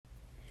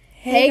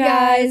Hey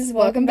guys,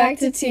 welcome back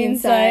to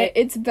Teensight.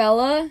 It's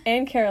Bella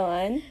and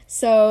Caroline.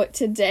 So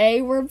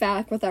today we're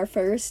back with our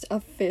first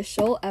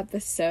official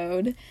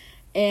episode,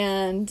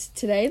 and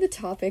today the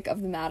topic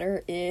of the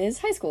matter is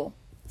high school.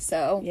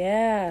 So we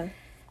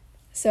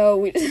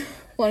just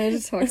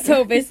wanted to talk.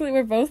 So basically,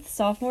 we're both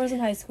sophomores in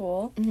high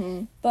school,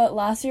 Mm-hmm. but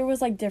last year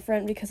was like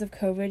different because of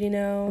COVID, you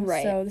know.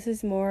 Right. So this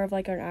is more of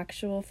like our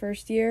actual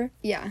first year.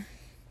 Yeah.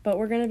 But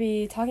we're gonna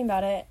be talking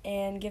about it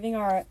and giving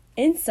our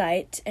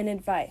insight and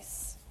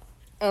advice.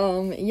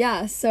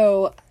 Yeah,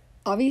 so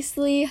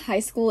obviously high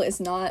school is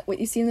not what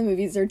you see in the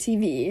movies or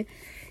TV.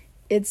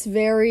 It's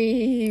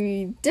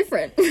very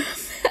different.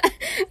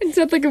 It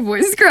sounds like a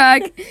voice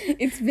crack.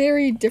 It's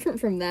very different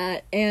from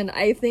that, and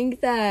I think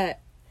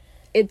that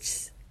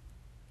it's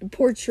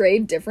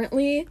portrayed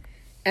differently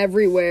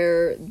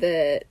everywhere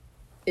that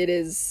it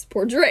is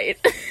portrayed.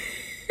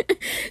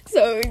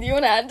 So, do you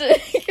want to add to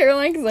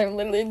Caroline? Because I'm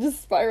literally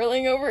just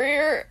spiraling over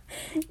here.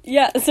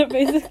 Yeah, so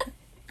basically,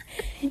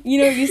 you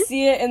know, you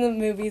see it in the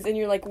movies and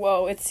you're like,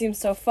 whoa, it seems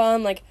so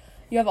fun. Like,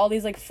 you have all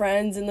these, like,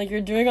 friends and, like,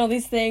 you're doing all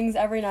these things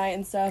every night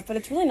and stuff. But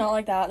it's really not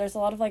like that. There's a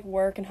lot of, like,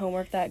 work and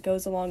homework that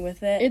goes along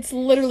with it. It's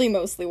literally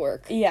mostly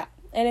work. Yeah.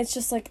 And it's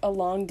just, like, a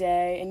long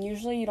day. And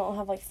usually you don't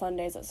have, like, fun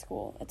days at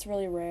school. It's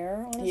really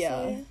rare, honestly.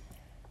 Yeah.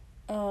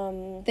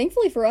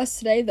 Thankfully for us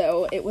today,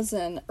 though, it was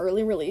an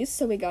early release,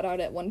 so we got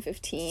out at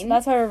 1:15. So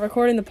that's why we're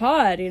recording the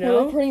pod, you know?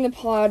 We're recording the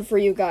pod for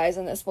you guys,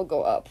 and this will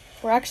go up.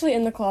 We're actually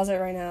in the closet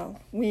right now.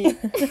 That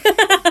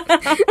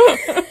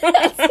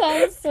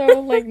sounds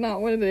so, like,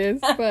 not what it is,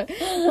 but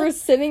we're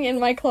sitting in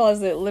my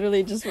closet,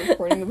 literally just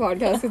recording the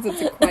podcast because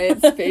it's a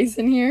quiet space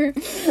in here.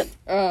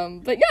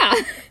 But yeah.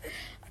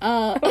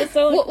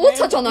 We'll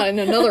touch on that in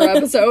another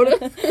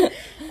episode.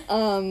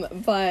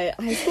 But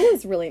high school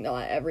is really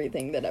not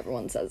everything that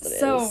everyone says it is.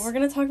 So, we're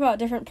going to talk about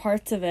different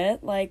parts of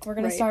it. Like, we're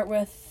going to start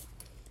with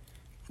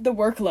the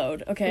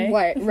workload, okay?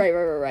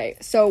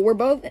 Right. So, we're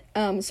both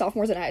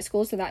sophomores in high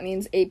school, so that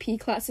means AP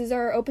classes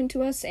are open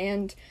to us,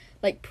 and,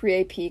 like,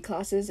 pre-AP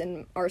classes.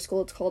 In our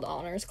school, it's called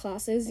honors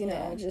classes, you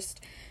know,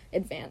 just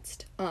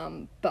advanced.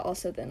 But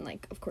also then,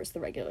 like, of course, the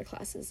regular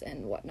classes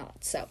and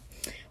whatnot. So,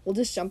 we'll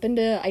just jump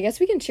into, I guess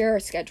we can share our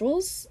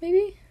schedules,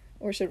 maybe?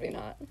 Or should we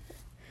not?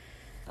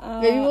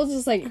 Maybe we'll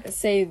just, like,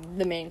 say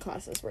the main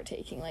classes we're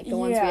taking, like, the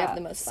ones we have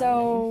the most fun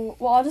in.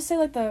 Well, I'll just say,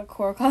 like, the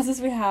core classes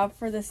we have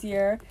for this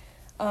year.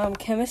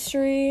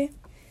 Chemistry,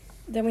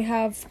 then we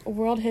have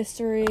world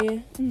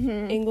history,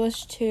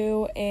 English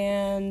 2,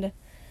 and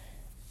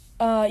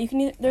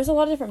there's a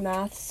lot of different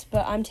maths,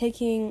 but I'm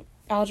taking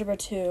algebra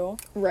 2.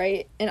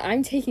 Right, and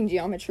I'm taking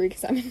geometry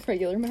because I'm in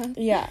regular math.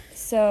 Yeah,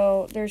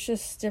 so there's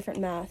just different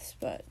maths,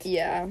 but...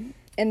 Yeah.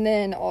 And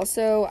then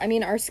also, I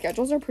mean, our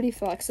schedules are pretty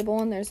flexible,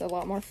 and there's a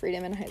lot more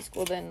freedom in high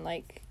school than,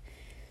 like,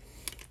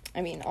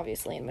 I mean,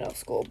 obviously in middle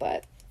school,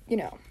 but, you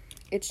know,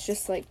 it's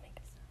just, like,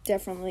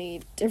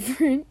 definitely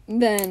different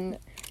than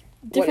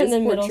what is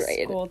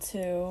portrayed. Middle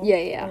school, too.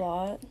 Yeah. A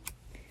lot.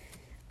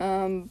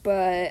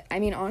 But, I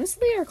mean,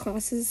 honestly, our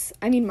classes,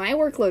 I mean, my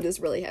workload is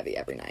really heavy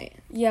every night.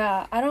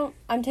 Yeah,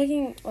 I'm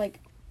taking, like,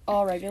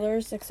 all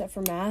regulars except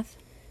for math,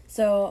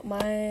 so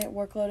my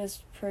workload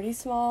is pretty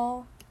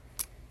small.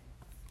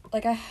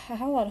 Like, I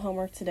have a lot of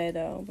homework today,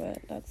 though,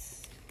 but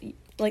that's,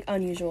 like,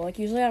 unusual. Like,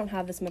 usually I don't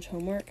have this much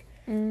homework,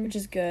 which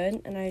is good,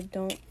 and I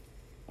don't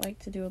like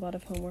to do a lot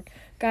of homework.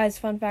 Guys,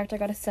 fun fact, I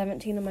got a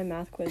 17 on my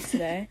math quiz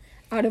today.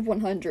 Out of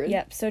 100.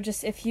 Yep, so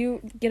just, if you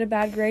get a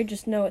bad grade,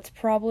 just know it's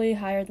probably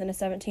higher than a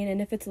 17,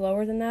 and if it's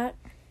lower than that,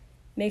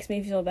 makes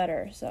me feel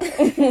better, so.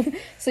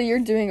 So you're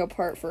doing a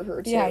part for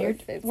her, too, yeah,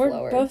 we're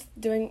lower. Both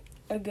doing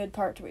a good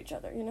part to each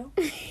other, you know?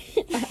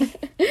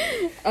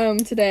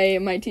 Today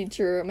my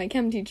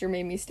chem teacher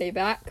made me stay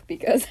back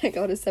because I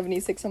got a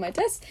 76 on my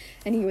test,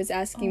 and he was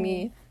asking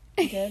me,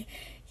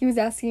 he was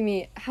asking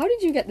me, how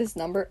did you get this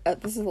number?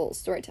 This is a little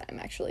story time,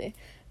 actually,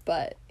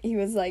 but he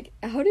was like,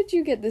 how did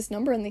you get this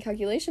number in the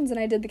calculations? And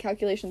I did the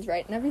calculations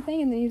right and everything,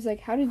 and then he was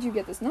like, how did you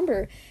get this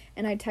number?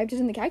 And I typed it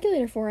in the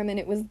calculator for him, and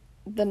it was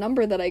the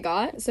number that I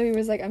got. So he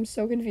was like, I'm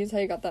so confused how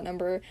you got that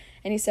number.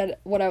 And he said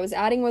what I was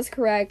adding was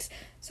correct,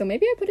 so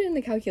maybe I put it in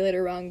the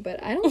calculator wrong,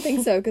 but I don't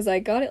think so, because I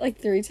got it like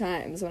 3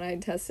 times when I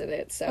tested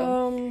it.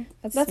 So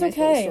that's my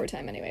okay. story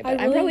time anyway, but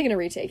I'm probably gonna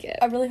retake it.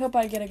 I really hope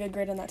I get a good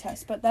grade on that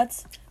test, but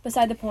that's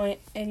beside the point,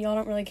 and y'all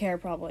don't really care,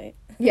 probably.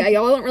 Yeah,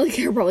 y'all don't really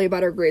care probably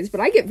about our grades, but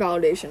I get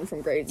validation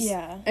from grades.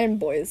 Yeah. And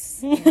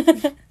boys.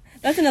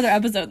 That's another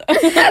episode, though.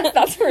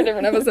 That's for a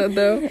different episode,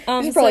 though. We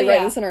should probably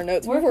write this in our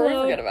notes before we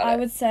forget about it. I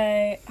would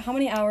say, how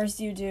many hours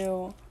do you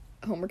do?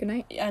 Homework a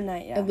night? A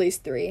night, yeah. At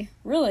least 3.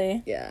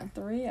 Really? Yeah.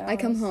 3 hours. I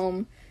come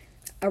home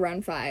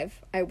around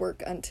 5. I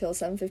work until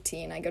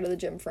 7:15. I go to the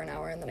gym for an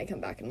hour, and then I come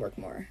back and work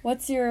more.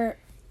 What's your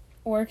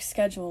work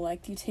schedule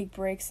like? Do you take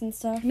breaks and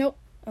stuff? Nope.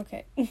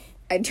 Okay.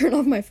 I turn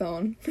off my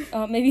phone.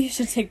 Maybe you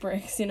should take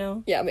breaks, you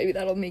know? Yeah, maybe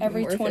that'll make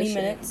every it more 20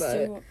 efficient, minutes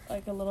but do,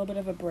 like, a little bit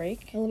of a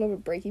break. A little bit of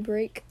a breaky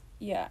break.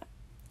 Yeah.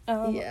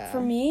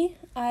 For me,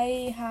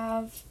 I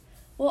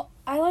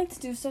like to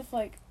do stuff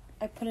like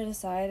I put it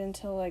aside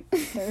until, like,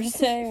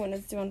 Thursday when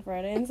it's due on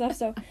Friday and stuff.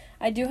 So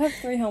I do have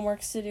 3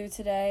 homeworks to do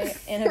today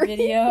and a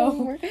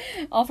video.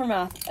 All for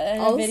math.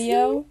 And a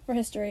video for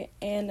history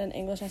and an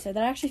English essay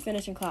that I actually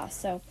finished in class.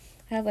 So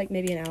I have, like,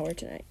 maybe an hour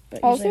tonight.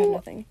 But usually I have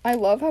nothing. I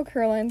love how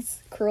Caroline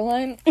says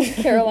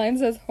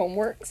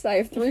homeworks. I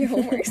have 3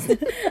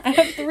 homeworks. I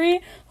have 3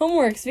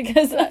 homeworks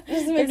because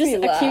they're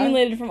just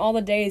accumulated from all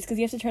the days because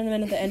you have to turn them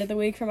in at the end of the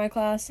week for my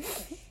class.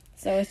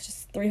 So it's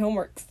just 3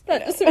 homeworks.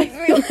 That just makes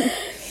me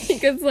laugh.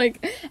 Because,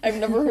 like, I've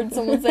never heard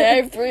someone say I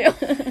have 3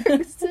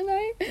 homeworks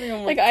tonight. 3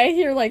 homeworks. Like, I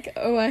hear, like,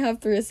 oh, I have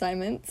 3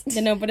 assignments.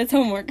 Yeah, no, but it's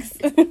homeworks.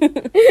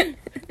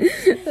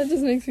 That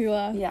just makes me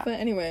laugh. Yeah.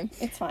 But anyway.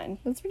 It's fine.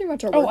 That's pretty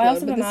much our workload, I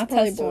also have but a this math is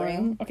probably test boring.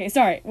 tomorrow. Okay,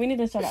 sorry. We need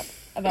to shut up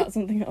about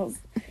something else.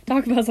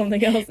 Talk about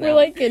something else now. We're,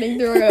 like, getting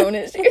through our own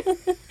issues.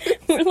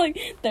 We're, like,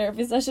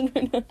 therapy session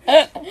right now.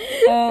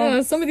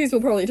 Some of these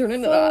will probably turn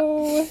into that.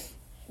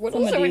 What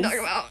else are we talking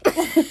about?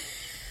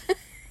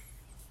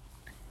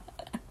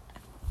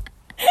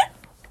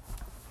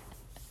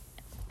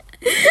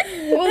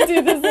 We'll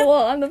do this a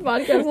lot on the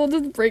podcast. We'll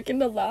just break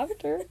into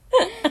laughter.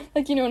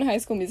 Like, you know, in High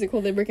School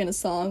Musical, they break in a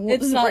song.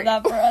 It's not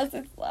that for us.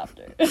 It's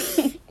laughter.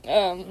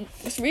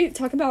 Should we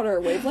talk about our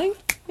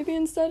wavelength maybe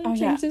instead? Oh,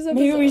 yeah. This episode?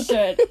 Maybe we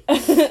should.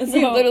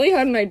 We literally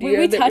had an idea.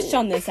 We touched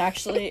on this,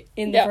 actually,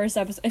 in the first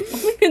episode. It's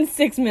only been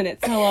 6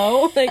 minutes.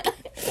 Hello? Like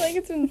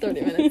it's been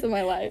 30 minutes of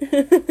my life.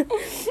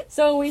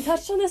 So we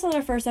touched on this on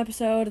our first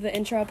episode, the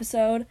intro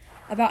episode,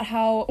 about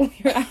how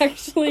we're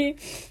actually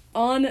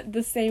on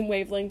the same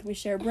wavelength. We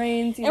share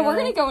brains, and we're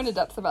going to go into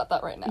depth about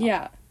that right now.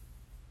 Yeah.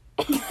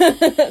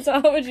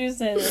 So how would you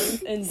say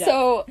this in depth?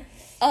 So,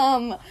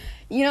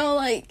 you know,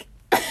 like,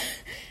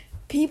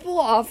 people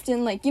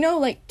often, like, you know,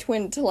 like,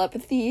 twin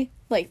telepathy?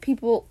 Like,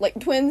 people, like,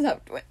 twins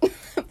have twin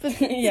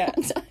telepathy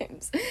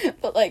sometimes.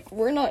 But, like,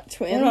 we're not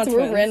twins.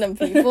 We're random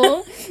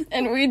people.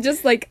 And we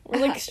just, like, we're,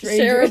 like,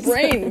 share a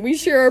brain. We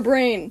share a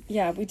brain.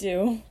 Yeah, we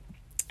do.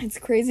 It's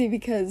crazy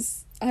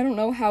because I don't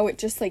know how it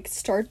just, like,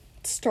 started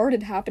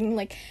happening,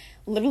 like,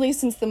 literally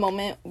since the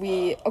moment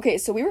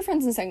so we were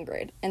friends in 2nd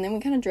grade, and then we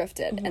kind of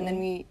drifted, and then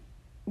we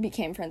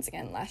became friends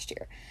again last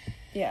year.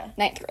 Yeah.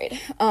 9th grade.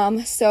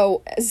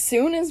 So as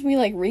soon as we,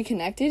 like,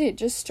 reconnected, it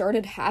just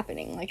started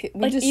happening. Like,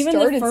 we just even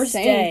started the first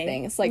saying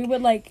things. Like, we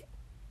would, like,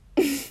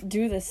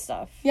 do this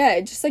stuff. Yeah,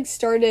 it just, like,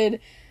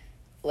 started,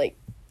 like,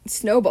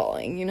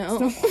 snowballing, you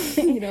know?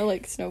 You know,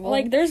 like, snowballing.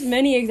 Like, there's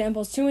many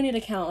examples. Too many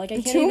to count. Like,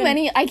 I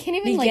can't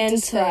even like,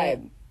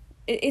 describe.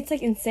 It's,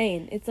 like,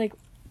 insane. It's, like...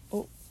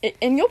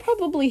 and you'll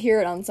probably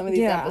hear it on some of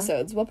these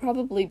episodes. We'll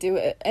probably do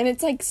it. And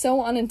it's, like,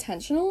 so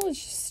unintentional.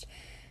 It's just...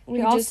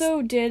 We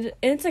also did...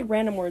 And it's, like,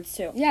 random words,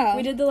 too. Yeah.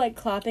 We did the, like,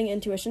 clapping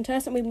intuition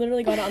test, and we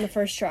literally got it on the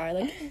first try.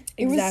 Like,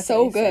 it was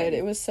so good.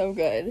 It was so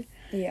good.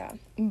 Yeah.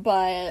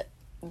 But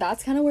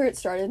that's kind of where it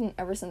started, and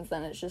ever since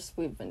then, it's just...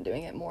 We've been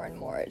doing it more and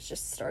more. It's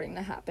just starting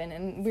to happen.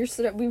 And we,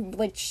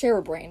 like, share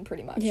a brain,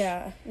 pretty much.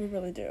 Yeah, we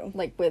really do.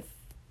 Like, with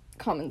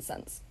common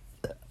sense.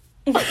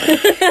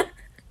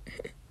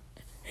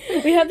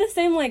 We have the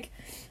same, like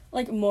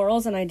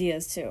morals and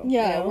ideas, too.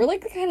 Yeah, you know? We're,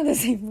 like, kind of the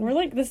same. We're,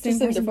 like, the same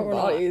person, but we're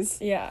bodies.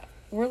 not. Yeah.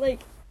 We're, like...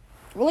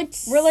 I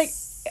don't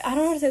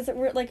know how to say this.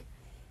 We're, like,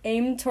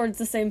 aimed towards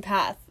the same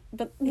path.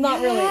 But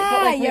not really.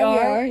 But, like, we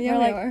are. Yeah,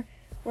 we are.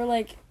 We're,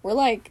 like... We're,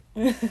 like,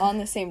 on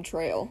the same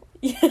trail.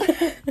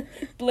 Yeah.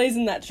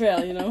 Blazing that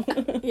trail, you know?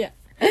 Yeah.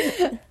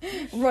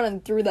 Running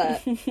through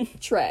that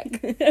track.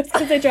 I was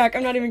gonna say track,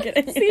 I'm not even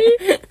kidding. See?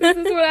 This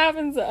is what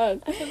happens to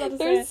us.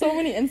 There's so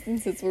many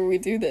instances where we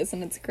do this,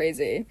 and it's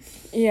crazy.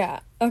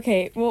 Yeah.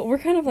 Okay, well, we're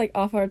kind of, like,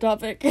 off our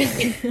topic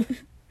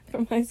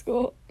from high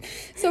school.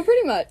 So,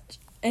 pretty much.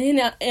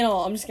 In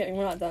all, I'm just kidding,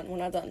 we're not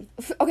done.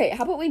 Okay,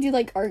 how about we do,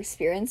 like, our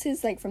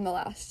experiences, like, from the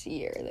last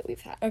year that we've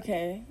had.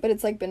 Okay. But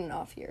it's, like, been an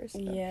off year, so.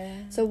 Yeah.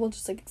 So, we'll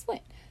just, like, explain.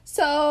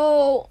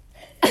 So...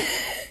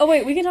 Oh,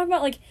 wait, we can talk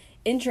about, like,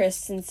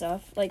 interests and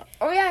stuff, like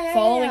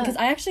following, because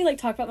I actually, like,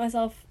 talked about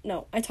myself.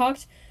 No, I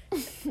talked.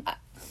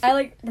 I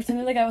like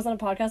pretended like I was on a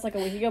podcast like a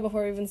week ago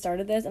before we even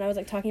started this, and I was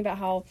like talking about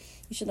how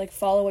you should like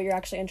follow what you're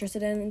actually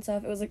interested in and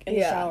stuff. It was like in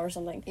the shower or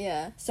something.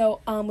 Yeah.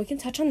 So we can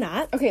touch on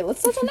that. Okay,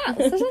 let's touch on that.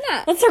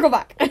 Let's circle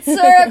back.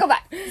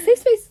 Safe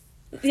space.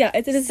 Yeah,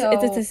 it's Do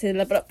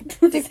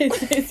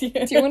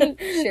you want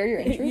to share your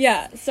interests?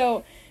 Yeah.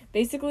 So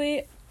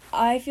basically,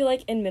 I feel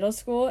like in middle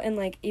school and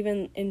like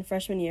even in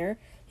freshman year,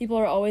 people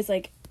are always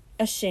like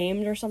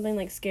ashamed or something,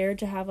 like scared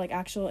to have like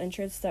actual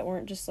interests that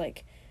weren't just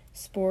like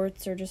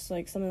sports or just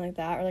like something like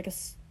that, or like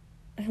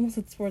I almost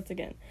said sports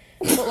again,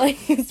 but like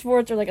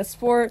sports or like a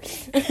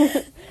sport.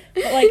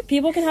 But like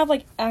people can have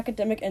like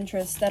academic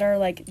interests that are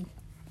like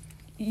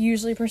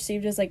usually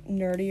perceived as like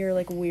nerdy or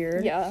like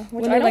weird. Yeah,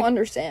 which I don't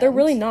understand. They're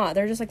really not.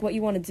 They're just like what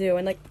you want to do,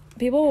 and like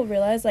people will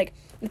realize like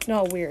it's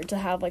not weird to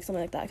have like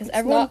something like that, because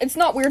it's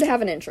not weird to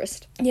have an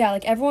interest. Yeah,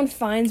 like everyone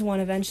finds one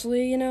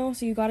eventually, you know.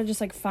 So you got to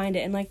just like find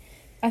it, and like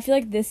I feel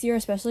like this year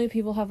especially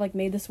people have like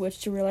made the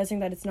switch to realizing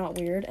that it's not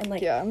weird, and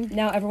like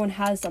now everyone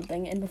has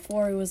something, and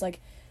before it was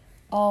like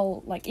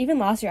all, like, even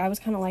last year I was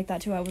kind of like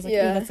that too. I was like,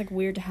 Yeah. "Ooh, that's like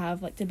weird to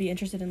have, like, to be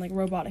interested in like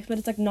robotics," but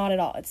it's like not at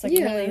all. It's like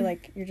Yeah. really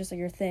like you're just like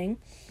your thing.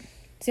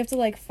 So you have to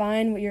like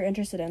find what you're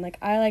interested in. Like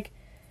I like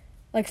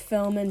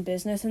film and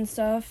business and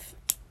stuff,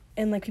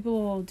 and like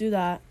people will do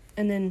that,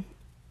 and then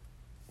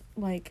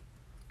like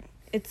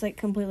it's like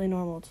completely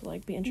normal to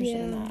like be interested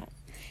in Yeah. that.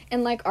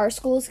 And, like, our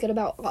school is good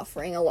about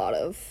offering a lot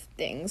of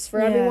things for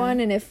Yeah. everyone.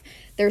 And if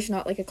there's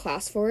not, like, a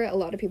class for it, a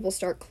lot of people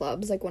start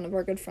clubs. Like, one of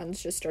our good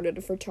friends just started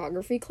a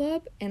photography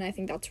club. And I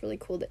think that's really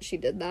cool that she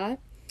did that.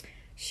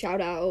 Shout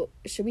out.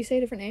 Should we say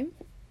a different name?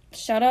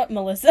 Shout out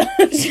Melissa.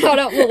 Shout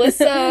out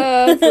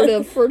Melissa for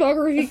the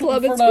photography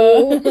club at For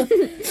school.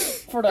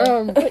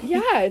 the- But,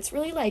 yeah, it's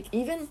really, like,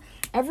 even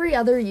every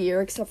other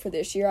year except for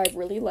this year, I've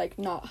really, like,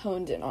 not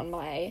honed in on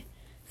my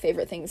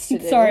favorite things to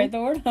do. Sorry, the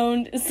word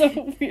honed is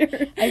so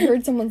weird. I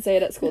heard someone say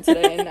it at school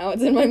today, and now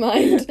it's in my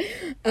mind.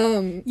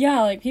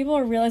 Yeah, like people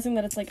are realizing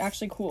that it's like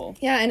actually cool.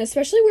 Yeah, and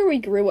especially where we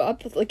grew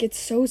up, like, it's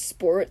so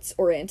sports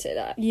oriented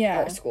at Yeah.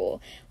 our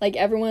school. Like,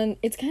 everyone,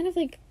 it's kind of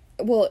like,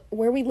 well,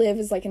 where we live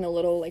is like in a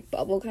little like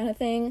bubble kind of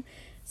thing,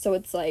 so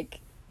it's like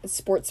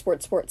sports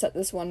at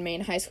this one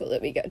main high school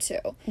that we go to.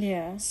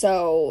 Yeah.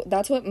 So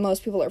that's what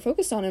most people are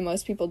focused on, and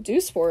most people do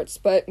sports.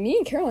 But me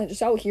and Caroline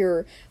just out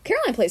here.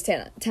 Caroline plays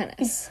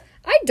tennis.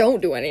 I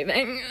don't do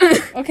anything.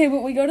 Okay,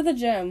 but we go to the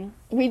gym.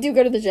 We do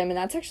go to the gym, and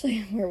that's actually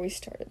where we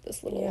started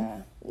this little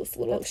Yeah. this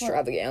little That's where-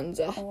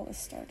 extravaganza. All this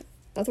started.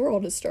 That's where all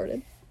this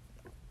started.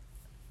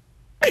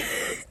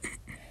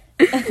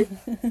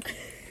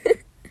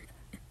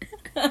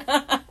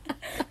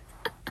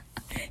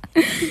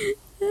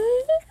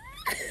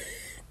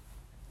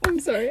 I'm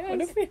sorry.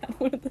 What if we have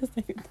one at the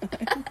same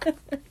time?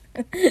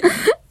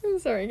 I'm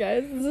sorry,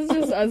 guys. This is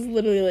just us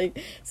literally like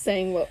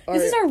saying what our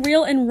This is our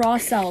real and raw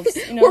selves,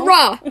 you know? we're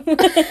raw.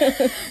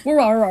 We're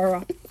raw.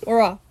 We're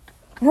raw.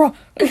 Raw.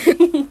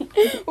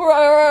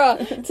 Raw.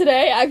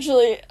 Today,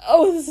 actually,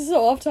 this is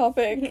so off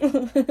topic.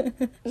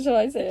 Should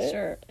I say it?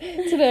 Sure.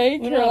 Today,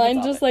 We're not Caroline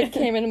off just topic. like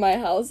came into my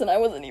house and I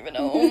wasn't even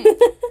home.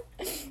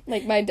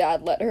 Like my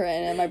dad let her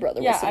in and my brother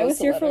was Yeah, supposed I was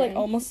to here let for her like in.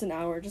 almost an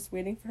hour just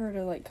waiting for her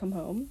to like come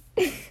home.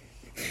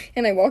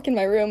 And I walk in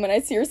my room and I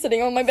see her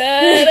sitting on my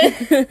bed.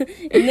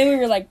 And then we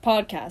were like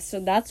podcast, so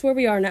that's where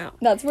we are now.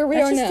 That's where we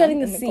That's are just now. setting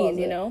the in scene,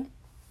 you closet. know?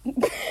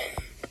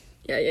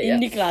 Yeah. In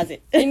the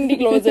closet. In the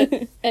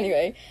closet.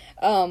 Anyway,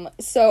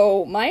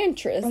 so my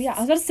interests. Oh yeah, I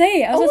was about to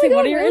say, Oh my what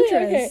God, are your really?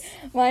 interests?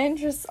 Okay. My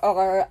interests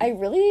are, I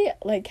really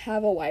like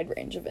have a wide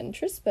range of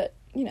interests, but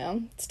you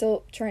know,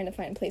 still trying to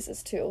find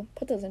places to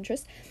put those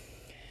interests.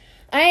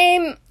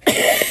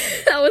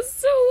 That was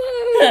so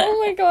loud.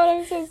 Oh my God,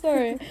 I'm so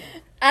sorry.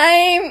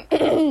 I'm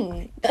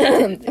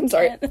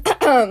sorry.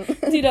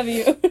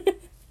 TW.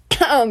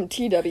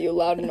 TW,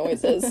 loud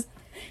noises.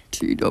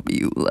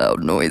 TW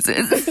loud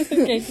noises.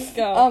 Okay, just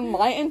go.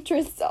 My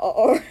interests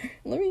are,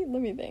 let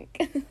me think.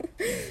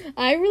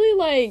 I really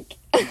like,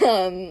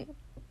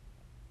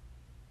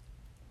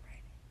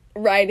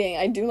 writing.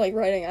 I do like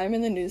writing. I'm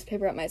in the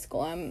newspaper at my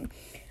school. I'm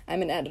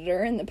an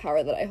editor, and the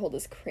power that I hold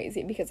is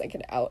crazy because I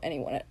could out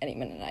anyone at any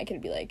minute, and I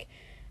could be like,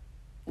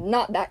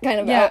 not that kind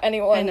of Yeah, out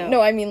anyone. I know.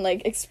 No, I mean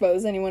like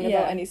expose anyone Yeah.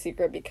 about any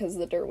secret, because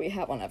the dirt we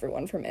have on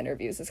everyone from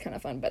interviews is kind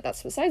of fun, but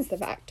that's besides the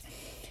fact.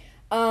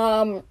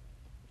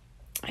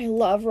 I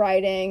love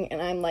writing,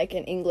 and I'm like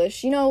in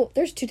English. You know,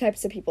 there's two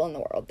types of people in the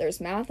world.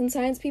 There's math and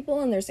science people,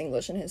 and there's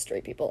English and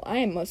history people. I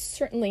am most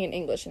certainly an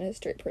English and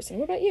history person.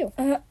 What about you?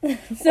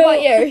 So,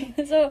 about you?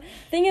 So,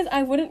 thing is,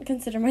 I wouldn't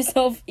consider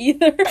myself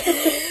either.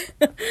 Because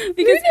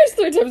because there's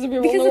three types of people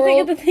in because the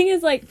world. the thing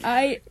is, like,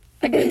 I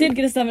did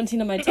get a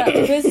 17 on my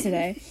quiz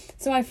today,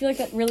 so I feel like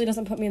that really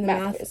doesn't put me in the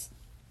math quiz.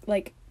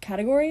 like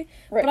category.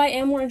 Right. But I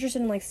am more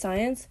interested in like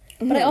science.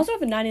 But I Mhm. also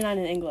have a 99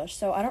 in English,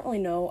 so I don't really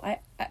know. I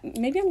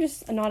maybe I'm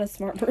just not a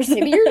smart person.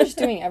 Maybe you're just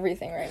doing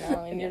everything right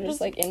now, and you're Yeah. just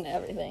like into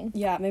everything.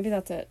 Yeah, maybe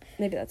that's it.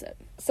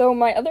 So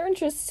my other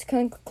interests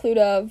conclude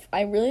of,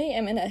 I really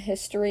am in a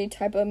history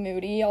type of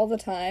moody all the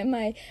time.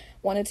 I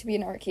wanted to be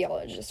an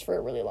archaeologist for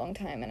a really long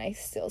time, and I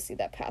still see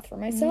that path for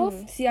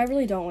myself. See, I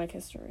really don't like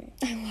history.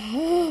 I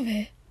love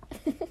it.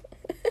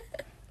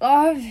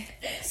 Oh,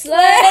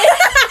 Slay!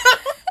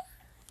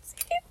 See,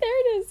 there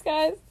it is,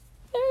 guys.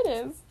 There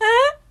it is.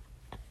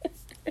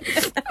 We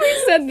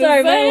said the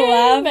sorry, my same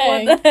laugh.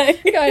 thing. What the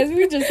heck? Guys,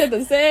 we just said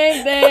the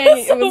same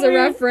thing. So It was a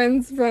weird.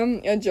 reference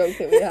from a joke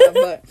that we have,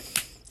 but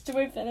Should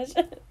we finish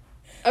it?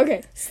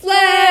 okay.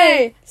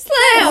 Slay!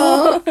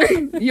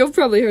 Slay! You've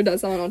probably heard that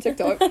song on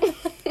TikTok.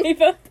 We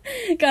both,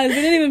 guys, we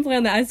didn't even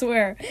plan that. I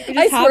swear. It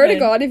I just swear to happened.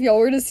 God, if y'all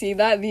were to see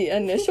that, the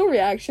initial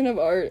reaction of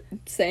our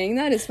saying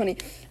that is funny.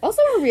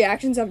 Also, our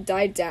reactions have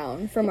died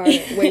down from our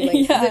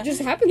wavelength. Yeah. It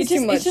just happens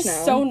too much it's just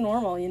now. so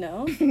normal, you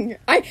know.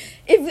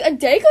 If a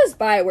day goes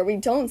by where we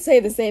don't say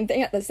the same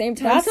thing at the same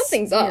time, That's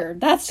something's weird. up.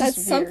 That's just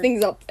weird.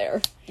 something's up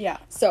there. Yeah.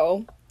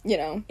 So, you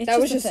know, It's that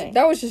was just a just thing.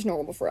 that was just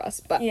normal for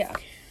us. But Yeah.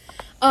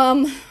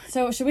 um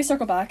So should we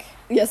circle back?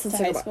 yes, let's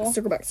To high circle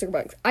school? back. Circle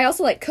back. I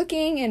also like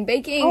cooking and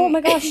baking. Oh my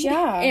gosh,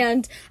 yeah.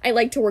 And I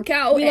like to work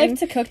out. We and, like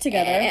to cook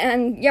together.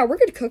 And yeah, we're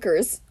good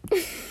cookers.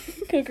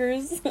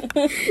 cookers.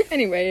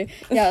 Anyway,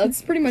 yeah,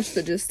 that's pretty much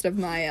the gist of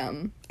my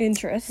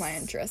Interests.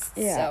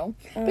 Yeah. So,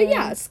 but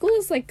yeah, school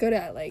is like good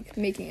at like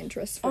making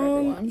interests for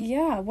everyone.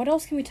 Yeah. What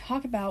else can we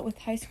talk about with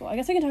high school? I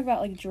guess we can talk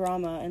about like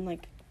drama and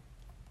like.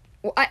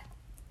 Well,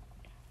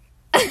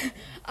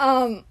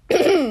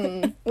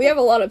 we have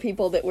a lot of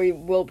people that we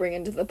will bring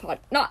into the pod.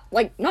 Not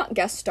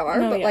guest star,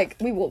 No, but yeah. like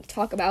we will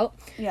talk about.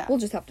 Yeah. We'll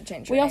just have to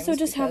change. We our also names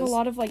just have a because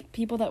lot of like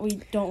people that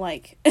we don't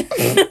like.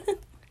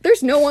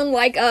 There's no one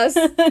like us.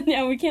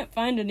 Yeah, we can't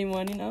find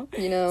anyone, you know.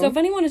 You know. So if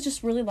anyone is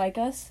just really like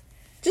us,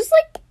 just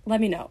like let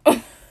me know.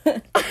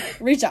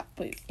 Reach out,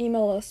 please.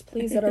 email us,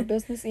 please, at our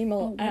business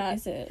email What at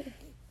is it?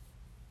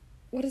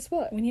 what is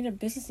what? We need a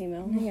business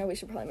email. Yeah, we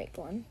should probably make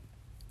one.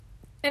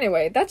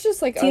 Anyway, that's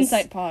just like Teen us.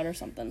 Site Pod or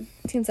something.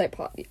 Teen Site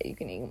Pod. Yeah, you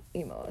can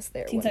email us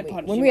there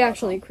teensitepod@gmail.com. when we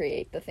actually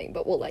create the thing.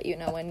 But we'll let you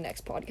know in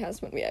next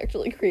podcast when we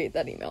actually create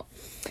that email.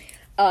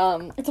 It's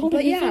only but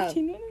been yeah.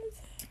 15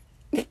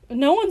 minutes.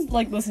 No one's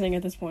like listening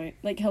at this point.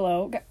 Like,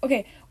 hello.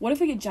 Okay, what if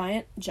we get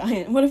giant?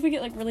 What if we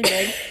get like really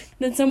big?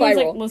 Then someone's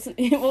Viral. like listen.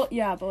 Well,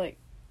 yeah, but like,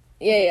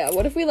 Yeah.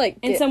 What if we like?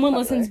 and get someone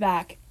popular? listens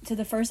back to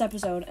the first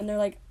episode and they're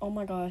like, "Oh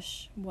my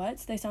gosh, what?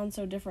 They sound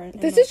so different."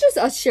 And This like, is just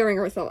us sharing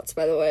our thoughts,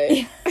 by the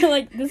way.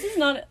 like this is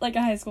not like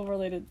a high school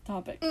related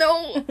topic.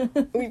 No,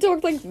 we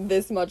talked like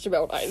this much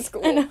about high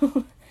school. I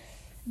know.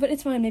 But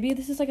it's fine. Maybe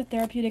this is like a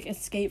therapeutic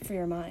escape for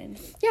your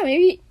mind. Yeah,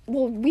 maybe.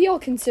 Well, we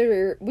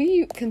consider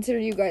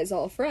you guys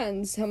all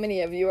friends. How many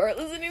of you are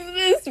listening to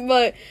this?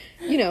 But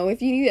you know,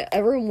 if you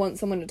ever want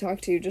someone to talk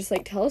to, just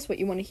like tell us what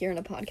you want to hear in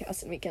a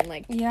podcast, and we can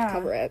like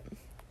cover it.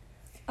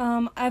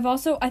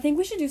 I think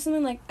we should do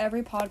something like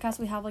every podcast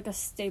we have like a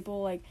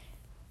staple like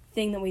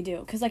thing that we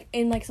do. Cause like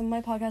in like some of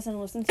my podcasts I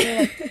listen to,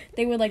 like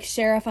they would like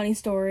share a funny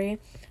story,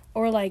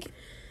 or like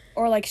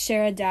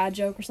share a dad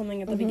joke or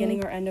something at the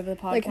beginning or end of the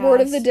podcast. Like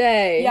word of the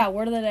day. Yeah,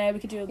 word of the day. We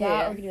could do that.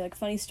 Yeah. Or we could do like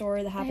funny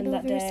story that happened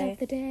Bible that day. verse of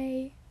the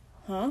day.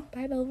 Huh?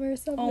 Bible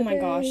verse of the day. Oh my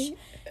gosh.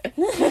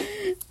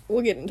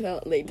 We'll get into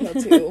that later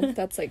too.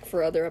 That's like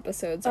for other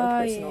episodes,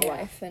 our personal yeah.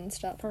 life and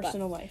stuff. but-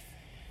 Personal life.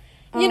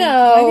 You I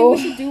know. think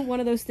we should do one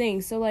of those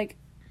things. So like,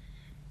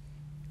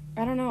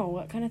 I don't know,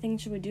 what kind of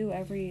things should we do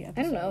every episode?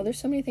 I don't know. There's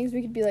so many things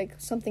we could be like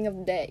something of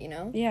the day, you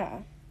know? Yeah.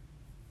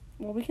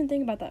 Well, we can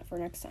think about that for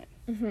next time.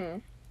 Mm-hmm.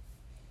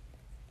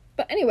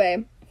 But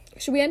anyway,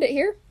 should we end it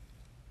here?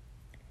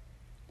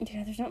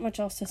 Yeah, there's not much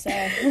else to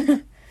say.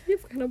 We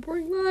have kind of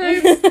boring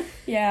lives.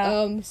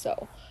 Yeah.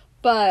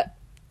 But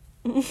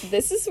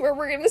this is where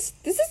we're gonna.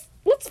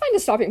 Let's find a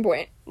stopping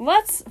point.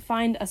 Let's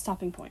find a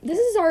stopping point. This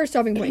is our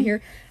stopping point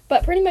here.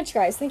 But pretty much,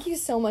 guys, thank you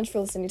so much for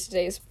listening to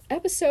today's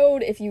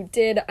episode. If you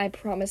did, I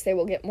promise they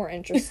will get more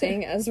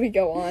interesting as we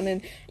go on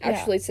and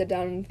actually sit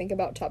down and think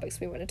about topics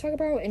we want to talk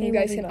about. And They you will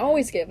guys be can better.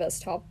 always give us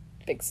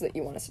topics that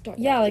you want us to talk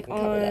about. Yeah, We like can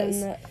cover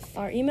those. on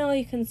our email,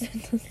 you can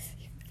send us.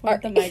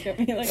 Point the mic at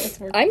me like it's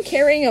working. I'm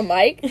carrying a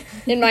mic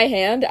in my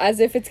hand as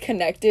if it's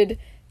connected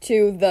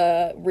to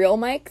the real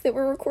mic that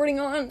we're recording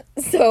on.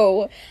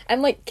 So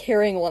I'm like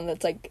carrying one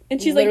that's like And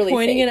she's like literally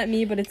pointing fake. it at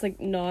me, but it's like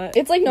not.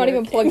 It's like not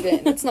even working. plugged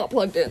in. It's not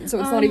plugged in, so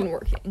it's not even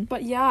working.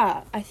 But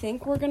yeah, I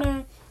think we're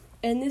gonna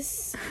end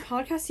this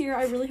podcast here.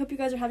 I really hope you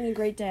guys are having a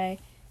great day.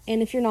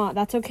 And if you're not,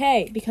 that's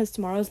okay, because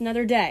tomorrow's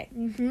another day.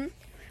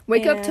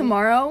 Wake up And-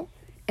 tomorrow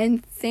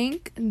and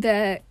think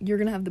that you're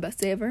gonna have the best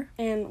day ever.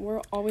 And we're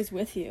always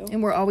with you.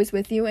 And we're always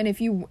with you. And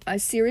if you,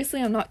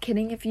 seriously, I'm not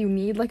kidding, if you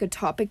need, like, a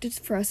topic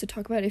for us to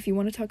talk about, if you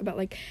want to talk about,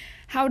 like,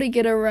 how to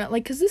get around,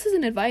 like, because this is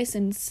an advice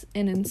and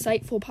an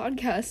insightful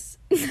podcast.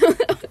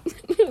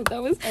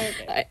 That was,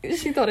 Okay.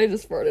 she thought I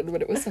just farted,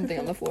 but it was something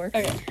on the floor.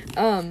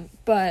 Okay.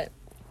 But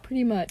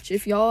pretty much,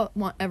 if y'all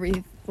want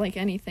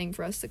anything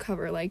for us to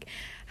cover, like,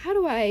 how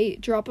do I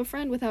drop a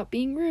friend without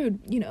being rude?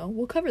 You know,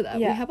 we'll cover that.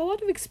 Yeah. We have a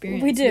lot of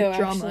experience We do, with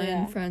drama actually, yeah.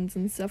 and friends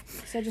and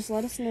stuff. So just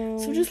let us know.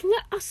 So just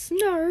let us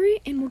know,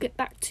 and we'll get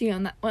back to you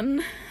on that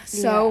one.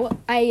 So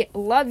I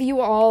love you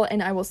all,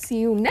 and I will see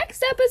you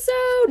next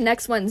episode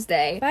next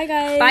Wednesday. Bye,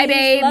 guys. Bye,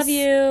 babes. Love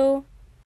you.